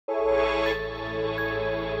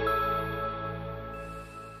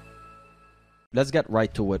Let's get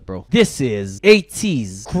right to it, bro. This is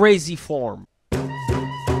ATEEZ, Crazy Form.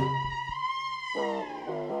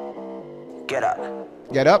 Get up.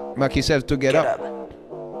 Get up. Maki says to get up.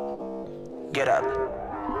 Get up.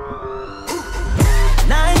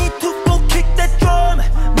 Now I need to go kick that drum.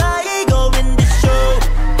 My ego in the show.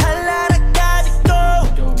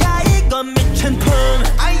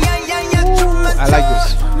 I like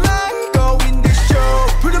this.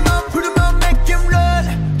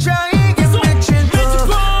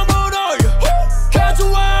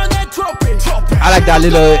 I like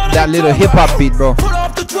that little hip hop beat, bro.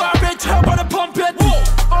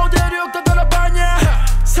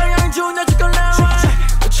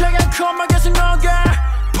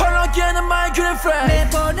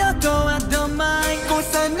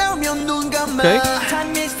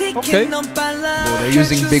 Okay. Oh, they're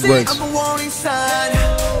using big words.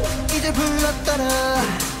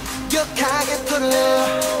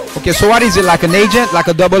 Okay, so what is it, like an agent, like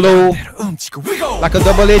a double O, like a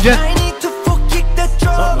double agent?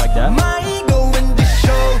 Something like that.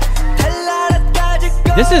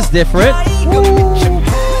 This is different.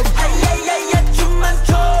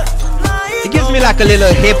 It gives me like a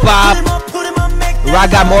little hip hop,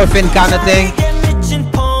 ragamuffin kind of thing.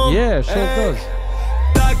 Yeah, sure it does.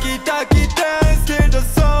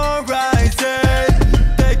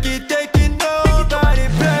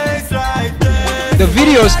 The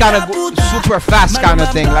video is kind of super fast kind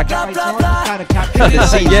of thing, like kind of capture the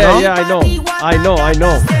scene, yeah, no? yeah, I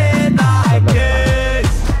know.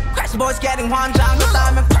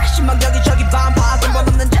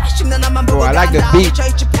 Bro, I like the beat.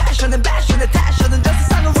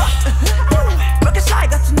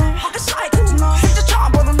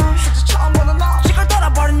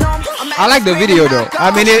 I like the video though.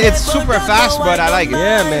 I mean, it's super fast, but I like it.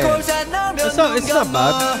 Yeah, man. It's not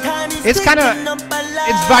bad. It's kind of,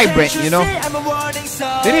 it's vibrant, you know.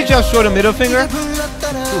 Did he just show the middle finger?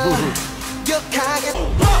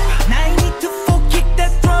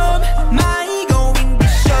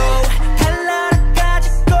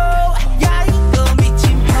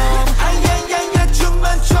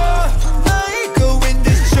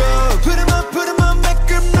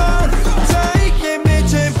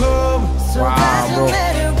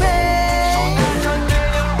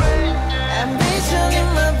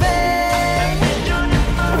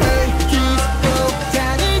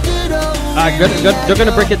 They're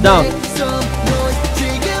gonna break it down.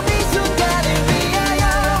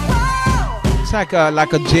 It's like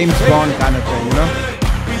a James Bond kind of thing, you know?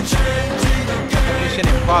 Mission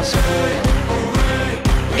Impossible,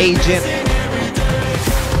 Agent.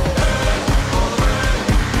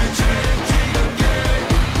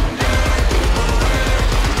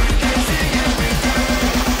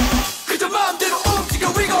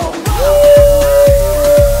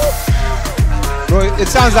 Bro, it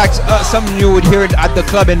sounds like something you would hear at the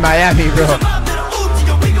club in Miami, bro.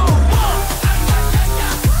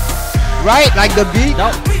 Right? Like the beat?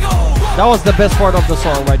 That was the best part of the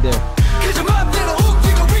song right there.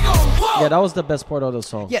 Yeah, that was the best part of the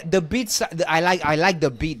song. Yeah, the beats, I like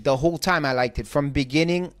the beat. The whole time I liked it, from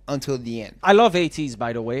beginning until the end. I love ATEEZ,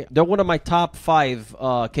 by the way. They're one of my top 5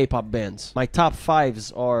 K-pop bands. My top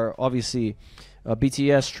 5s are obviously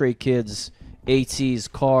BTS, Stray Kids,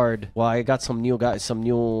 ATEEZ, Card. Well, I got some new guys, some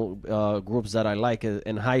new groups that I like,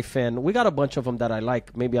 and Hyphen. We got a bunch of them that I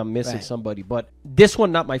like. Maybe I'm missing somebody, but this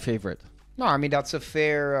one not my favorite. No, I mean that's a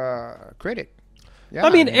fair critic. Yeah,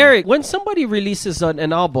 I mean, Eric, when somebody releases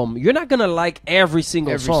an album, you're not gonna like every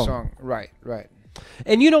single song. Right, right.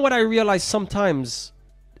 And you know what I realized sometimes?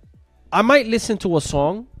 I might listen to a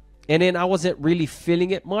song, and then I wasn't really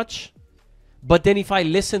feeling it much, but then if I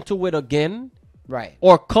listen to it again. Right.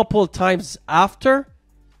 Or a couple times after,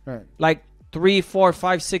 right, like 3, 4,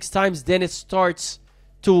 5, 6 times, then it starts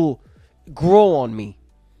to grow on me.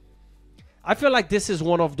 I feel like this is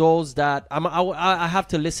one of those that I have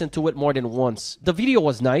to listen to it more than once. The video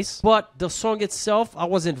was nice, but the song itself, I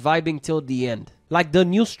wasn't vibing till the end. Like the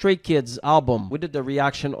new Stray Kids album, we did the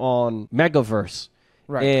reaction on Megaverse.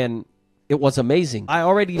 Right. And it was amazing. I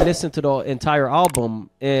already listened to the entire album,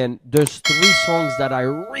 and there's 3 songs that I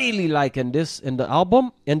really like in the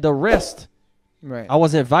album, and the rest I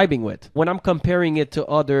wasn't vibing with. When I'm comparing it to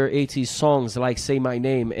other ATEEZ songs like Say My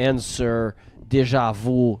Name, Answer, Deja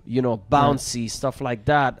Vu, you know, Bouncy, stuff like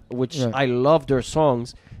that, which I love their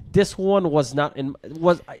songs. This one was not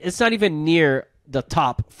it's not even near the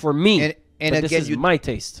top for me. And again, this is my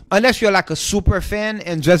taste. Unless you're like a super fan,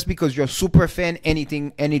 and just because you're a super fan,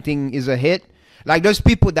 anything is a hit. Like there's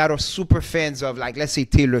people that are super fans of, like, let's say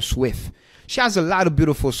Taylor Swift. She has a lot of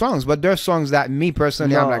beautiful songs, but there are songs that me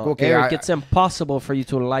personally, I'm like, okay, Eric, it's impossible for you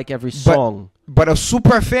to like every song. But a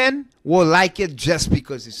super fan will like it just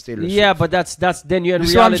because it's Taylor Swift. Yeah, but that's then you're in You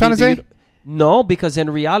see what I'm reality. trying to say? No, because in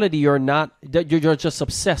reality you're not. You're just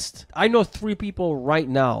obsessed. I know 3 people right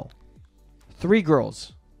now, 3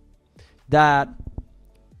 girls, that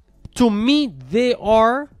to me they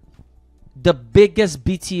are the biggest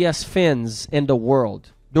BTS fans in the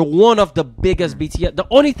world. They're one of the biggest BTS. The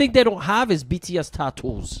only thing they don't have is BTS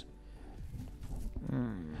tattoos.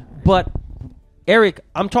 But Eric,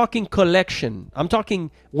 I'm talking collection. I'm talking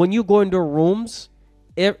when you go in their rooms,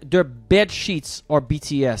 their bed sheets are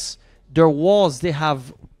BTS. Their walls, they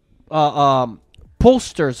have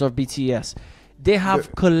posters of BTS. They have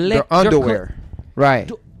Their underwear. Right.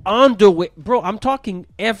 Underwear. Bro, I'm talking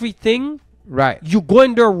everything. Right. You go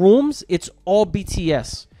in their rooms, it's all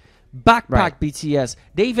BTS. Backpack BTS.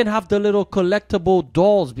 They even have the little collectible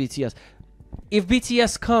dolls BTS. If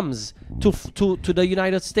BTS comes to the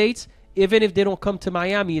United States, even if they don't come to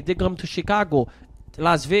Miami, if they come to Chicago,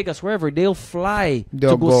 Las Vegas, wherever, they'll fly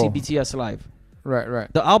to go see BTS live. Right.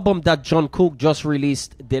 The album that Jungkook just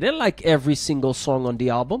released, they didn't like every single song on the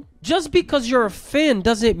album. Just because you're a fan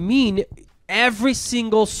doesn't mean every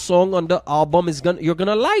single song on the album you're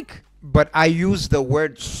gonna like. But I use the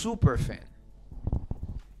word super fan.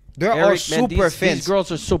 There are super fans. These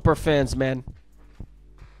girls are super fans, man.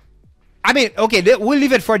 I mean, okay, we'll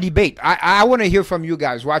leave it for debate. I want to hear from you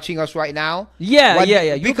guys watching us right now. Yeah.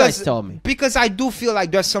 You guys tell me. Because I do feel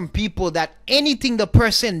like there's some people that anything the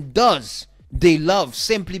person does, they love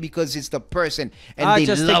simply because it's the person, and I they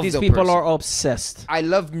just love think these the people person. are obsessed. I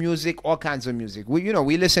love music, all kinds of music.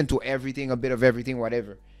 We listen to everything, a bit of everything,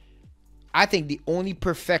 whatever. I think the only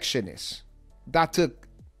perfectionist that took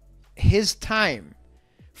his time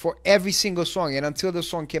for every single song, and until the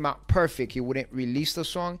song came out perfect, he wouldn't release the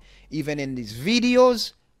song, even in these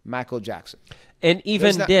videos, Michael Jackson. And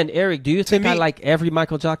even then, Eric, do you think I like every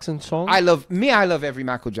Michael Jackson song? I love every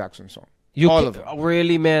Michael Jackson song. All of them.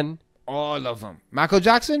 Really, man? All of them. Michael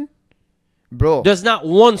Jackson? Bro. There's not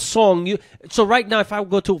one song. So right now, if I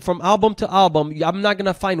go from album to album, I'm not going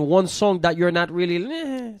to find one song that you're not really,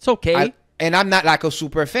 it's okay. And I'm not like a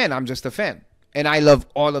super fan. I'm just a fan. And I love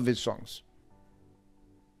all of his songs.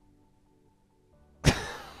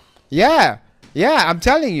 Yeah, I'm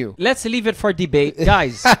telling you. Let's leave it for debate.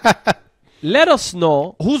 Guys, let us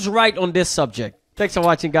know who's right on this subject. Thanks for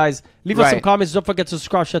watching, guys. Leave us some comments. Don't forget to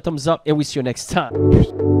subscribe, share thumbs up, and we see you next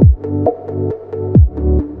time.